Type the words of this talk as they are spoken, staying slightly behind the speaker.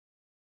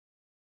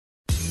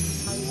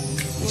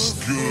What's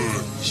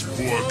good? It's your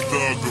boy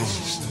Thugger.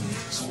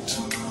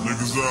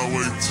 Niggas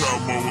always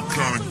talk about what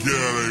kind of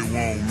gal they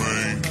want,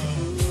 man.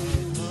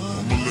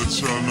 I'ma let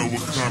y'all know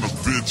what kind of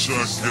bitch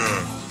I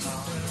got.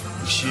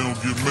 And she don't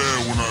get mad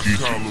when I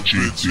call her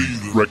bitch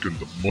either. Wrecking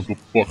the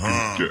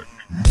motherfucking deck.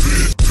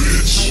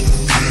 Bitch,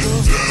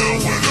 been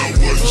down when I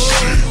wasn't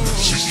shit.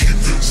 She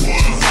keep it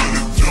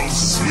 100, don't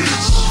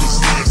switch. Cause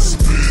that's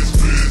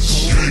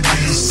bitch. Gave me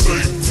a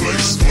safe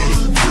place for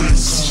the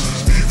bricks.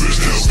 Even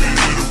help me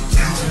hit a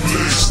few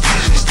places.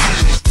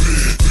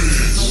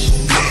 Bitch,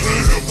 gotta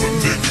help a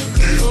nigga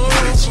get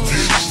rich.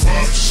 Get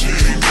pop, she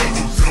ain't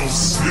never gon'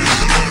 snitch.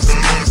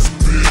 That's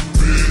bitch.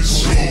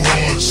 So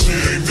hard, she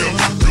ain't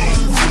never gon'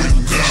 quit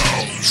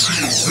now. She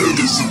as real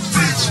as a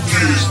bitch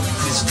kid.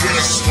 Cause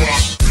that's why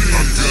I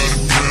got a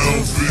down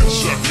bitch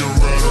I can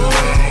ride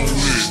around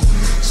with.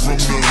 From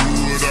the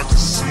hood I can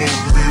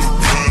smoke me a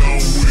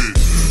pound with.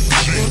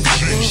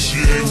 She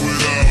ain't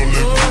with all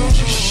that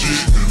bougie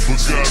shit, but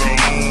got her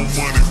own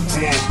money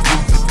for a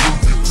groupie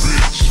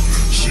bitch.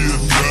 She a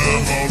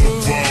dime, all the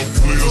ball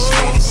players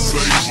wanna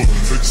save her.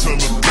 They tell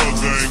her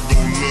thug I ain't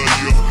gon' love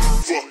you,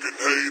 fucking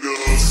hate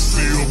her.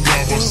 Still by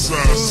my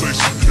side, say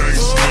she can't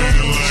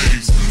stand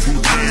lanes. Who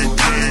game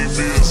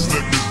is,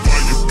 let me buy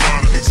your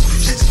bodies.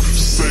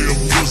 Say a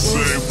pussy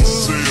ain't for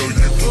sale,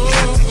 you can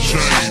keep the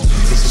chain.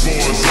 As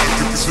far as I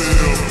can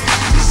tell,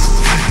 this is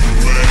evil,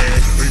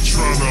 man. Ain't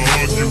tryna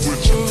argue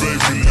with you,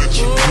 baby, let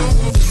you do.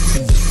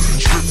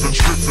 Trippin',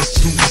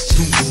 too,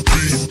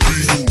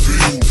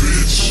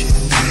 bitch.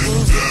 Been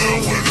down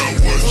when I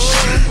wasn't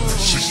shit.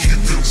 She keep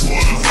it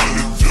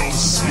 100, don't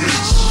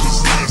switch. Cause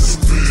that's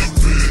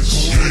bitch.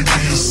 Gave me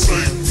a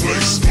safe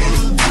place for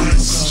the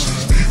bricks.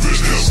 Even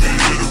help me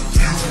hit a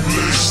few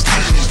places.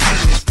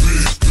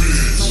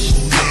 Bitch,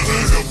 gotta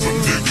help a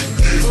nigga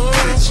get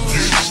rich.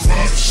 Get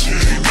pop, she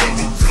ain't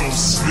never gon'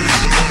 snitch.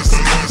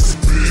 That's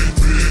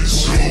bitch.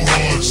 So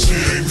hard, she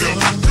ain't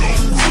never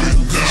gon' quit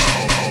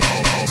now.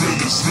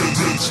 Realest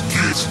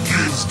gets,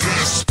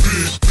 that's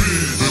bitch.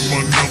 Been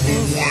my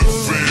 #1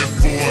 fan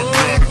before I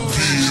got a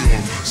deal.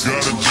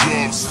 Got a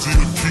job,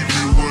 still keep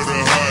me with a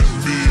hot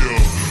meal.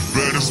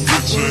 Baddest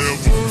bitch I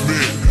ever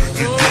met,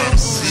 you gotta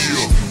see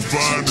her.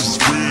 Fine as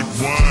red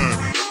wine,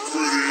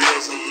 pretty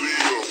as a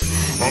Leo.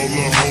 All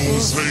the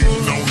hoes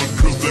hating on her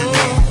cause they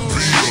wanna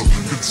be her.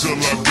 Can tell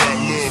I got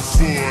love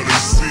for her, they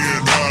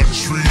seeing how I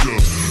treat her.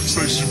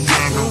 Say she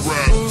down to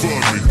ride for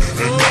me,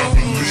 and I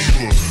believe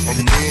her. I'm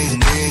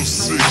love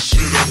sick,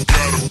 shit, I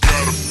got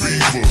a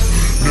fever.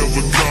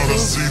 Never thought I'd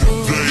see the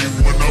day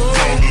when I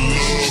fall in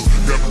love.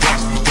 Got box,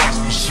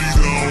 but she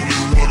the only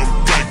one I'm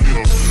thinking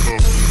of.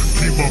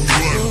 Keep my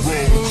blood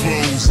roll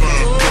close, I'm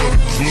for the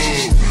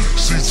club.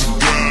 She's a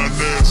dying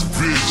ass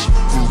bitch,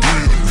 for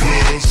real,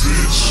 cuz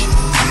bitch.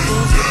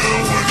 Been down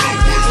when I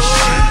wasn't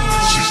shit.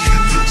 She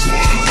keep it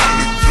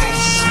 100, don't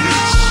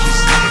switch.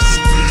 Cause that's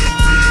bitch.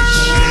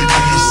 Gave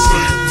me a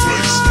safe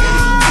place for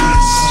the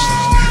bricks.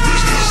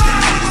 Even help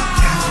me hit a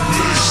few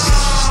places.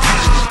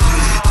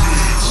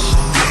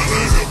 Gotta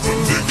help a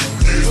nigga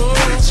get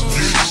rich.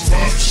 Get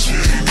pop, she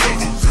ain't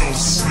never gon'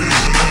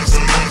 snitch.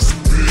 That's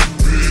bitch.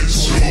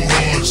 So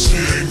hard, she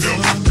ain't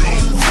never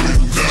gon'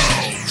 quit now.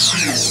 She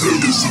as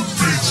real as a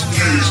bitch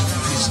kid.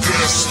 Cause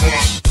that's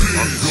why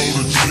I go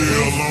to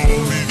jail, I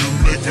don't even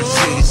make it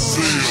to the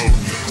cell.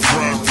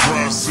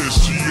 Process,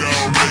 she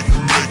all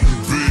making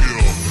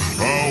bill.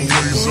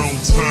 Always on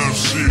time,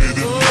 shit, it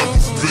never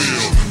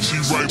fail. She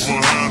right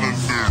behind a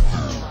nigga,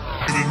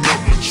 eating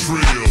up a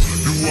trail.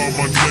 Do all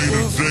my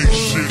day-to-day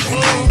shit, I'm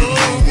on the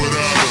low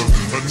without her.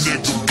 A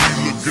nigga be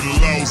looking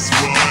lost,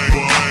 but I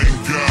ain't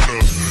got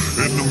her.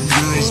 And them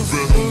girls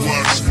better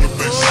watch what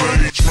they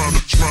say.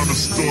 Tryna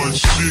start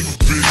shit,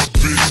 bitch,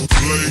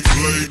 play.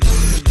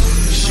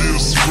 She'll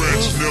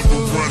scratch, never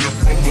running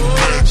from a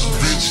match.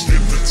 Bitch,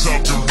 if the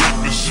talking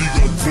reckless, she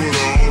gon' put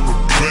her on the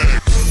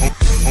back.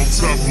 On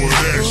top of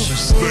that, she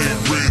stay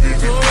ready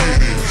to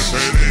get it.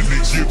 At any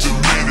given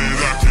minute,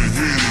 I can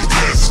hit it.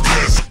 That's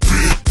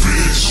bitch.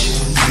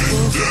 Been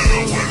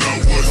down when I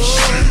wasn't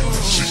shit.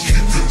 She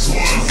keep it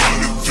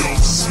 100,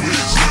 don't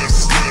switch. That's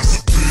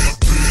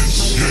bitch.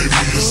 Gave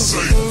me a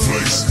safe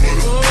place for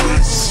the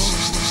bricks.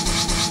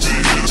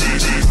 Still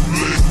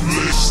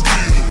bitch.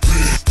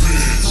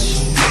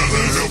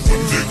 Gotta help a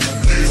nigga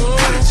get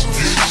rich.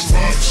 Get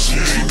pop, she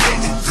ain't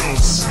never gon'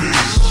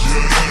 snitch.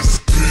 Yeah, that's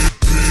bitch.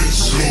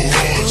 So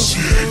hard,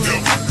 she ain't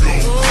never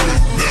gon'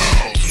 quit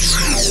now.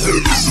 She as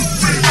real as a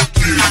bitch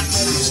kid.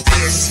 Cause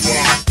that's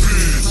why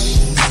bitch.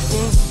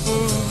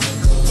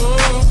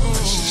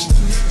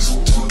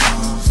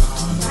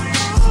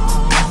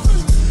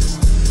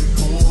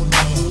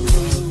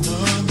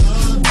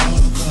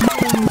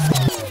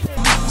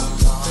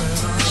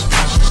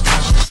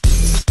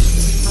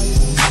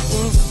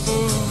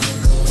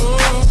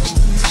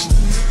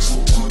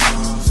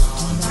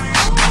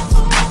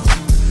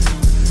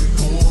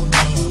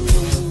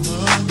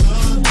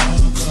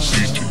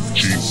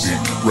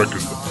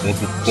 Wrecking the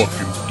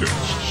motherfucking